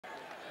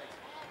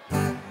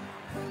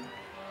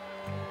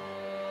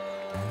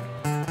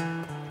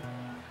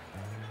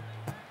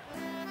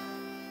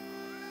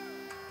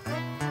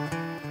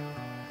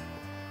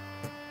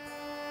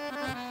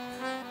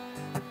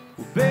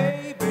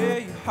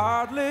Baby, you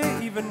hardly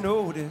even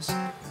notice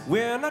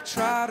when I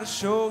try to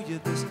show you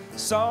this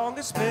song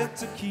is meant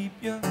to keep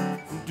you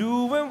from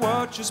doing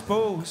what you're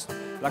supposed to,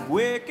 like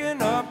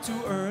waking up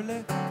too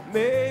early.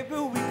 Maybe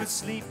we could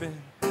sleep in.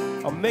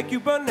 I'll make you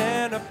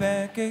banana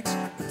pancakes,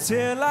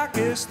 pretend like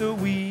it's the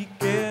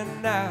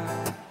weekend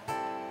now.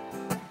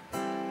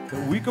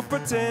 And we could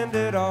pretend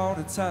it all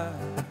the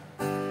time.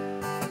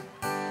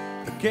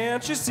 But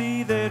can't you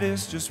see that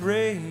it's just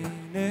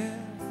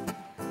raining?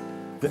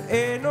 There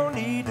ain't no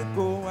need to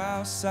go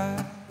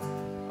outside.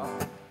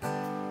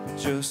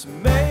 Just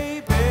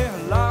maybe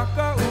like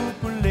a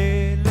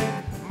ukulele.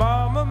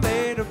 Mama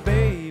made a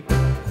baby.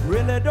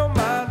 Really don't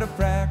mind the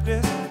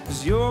practice,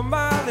 'cause you're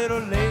my little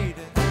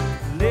lady.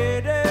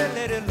 Lady,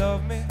 lady,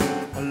 love me.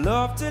 I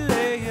love to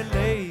lay you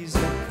lazy.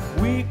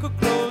 We could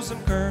close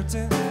some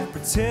curtains,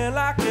 pretend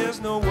like there's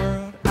no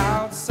world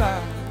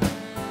outside.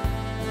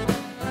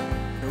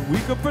 And we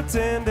could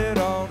pretend it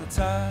all the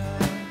time.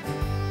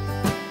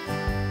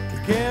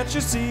 Can't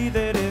you see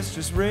that it's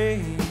just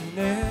raining?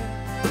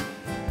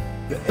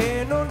 There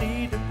ain't no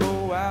need to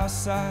go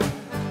outside.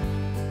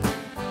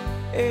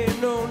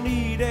 Ain't no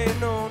need, ain't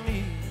no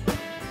need.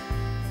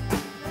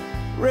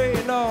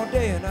 Rain all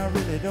day and I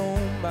really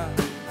don't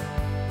mind.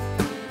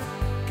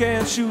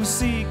 Can't you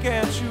see,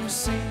 can't you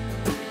see?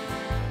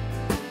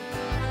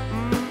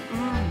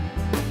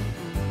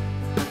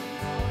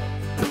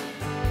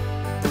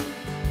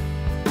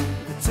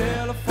 The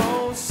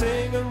telephone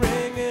singing,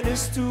 ringing,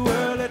 it's too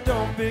early,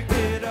 don't pick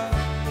it up.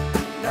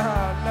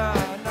 Nah, nah,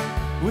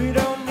 nah, we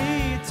don't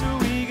need to.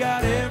 We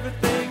got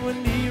everything we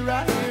need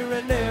right here,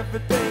 and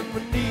everything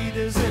we need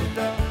is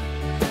enough.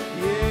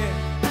 Yeah,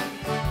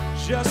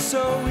 just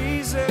so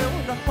easy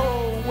when the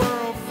whole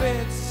world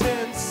fits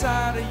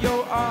inside of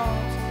your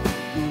arms.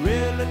 You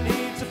really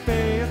need to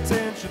pay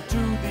attention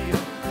to the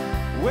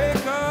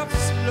wake up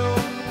slow.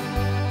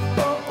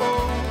 Oh,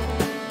 oh,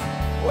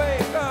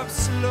 wake up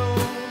slow.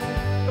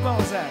 Come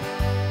on, Zach.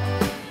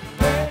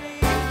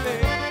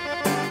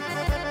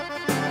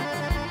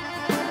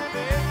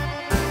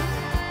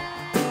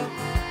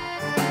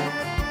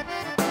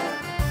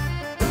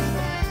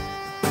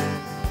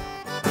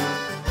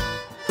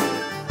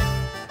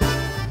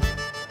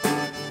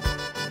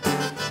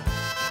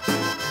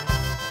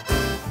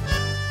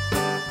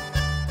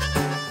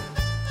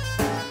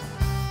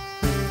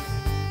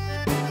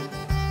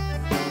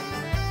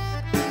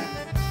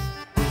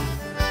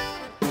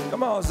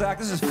 Come on, Zach,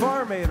 this is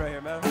farm aid right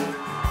here, man.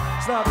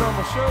 It's not a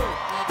normal show.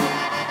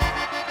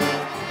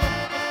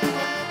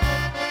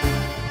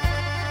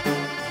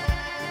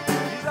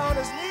 He's on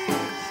his knees.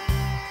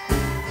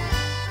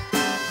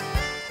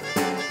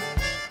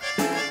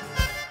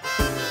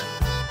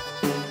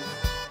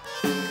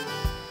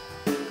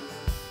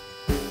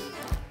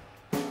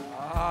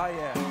 Ah,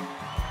 yeah.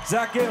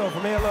 Zach Gill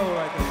from ALO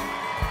right there.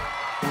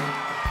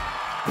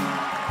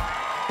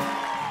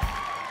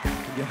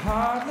 You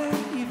hardly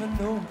even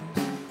notice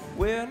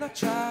when I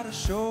try to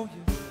show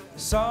you the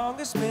song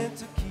is meant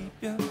to keep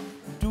you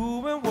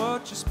doing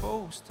what you're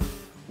supposed to,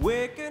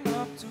 waking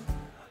up to.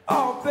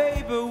 Oh,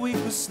 baby, we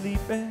could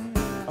sleep in.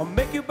 I'll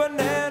make you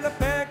banana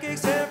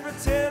pancakes and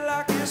pretend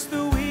like it's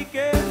the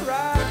weekend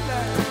right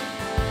now.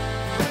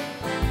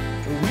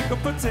 And we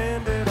could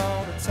pretend it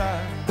all the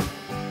time.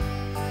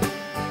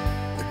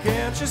 But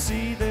can't you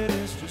see that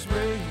it's just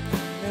raining?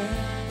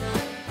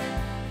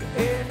 There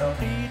ain't no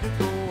need to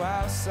go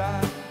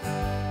outside.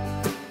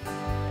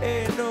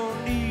 Ain't no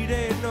need,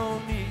 ain't no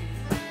need.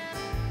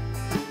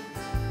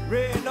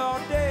 Rain all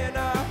day and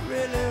I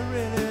really,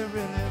 really,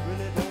 really,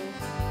 really don't.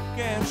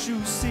 Can't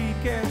you see,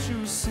 can't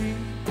you see?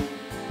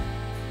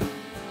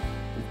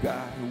 We've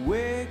got to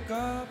wake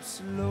up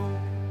slow.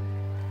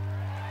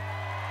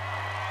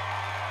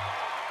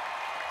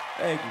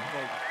 Thank you,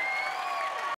 thank you.